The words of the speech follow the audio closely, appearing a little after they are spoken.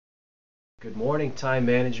Good morning, time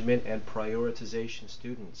management and prioritization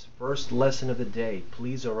students. First lesson of the day.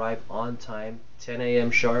 Please arrive on time, 10 a.m.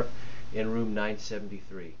 sharp, in room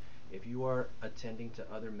 973. If you are attending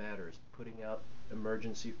to other matters, putting out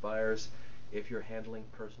emergency fires, if you're handling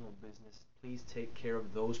personal business, please take care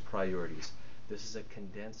of those priorities. This is a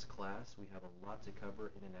condensed class. We have a lot to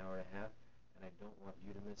cover in an hour and a half, and I don't want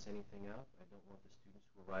you to miss anything out. I don't want the students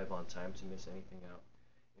who arrive on time to miss anything out.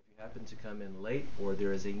 If you happen to come in late or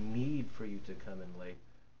there is a need for you to come in late,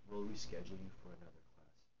 we'll reschedule you for another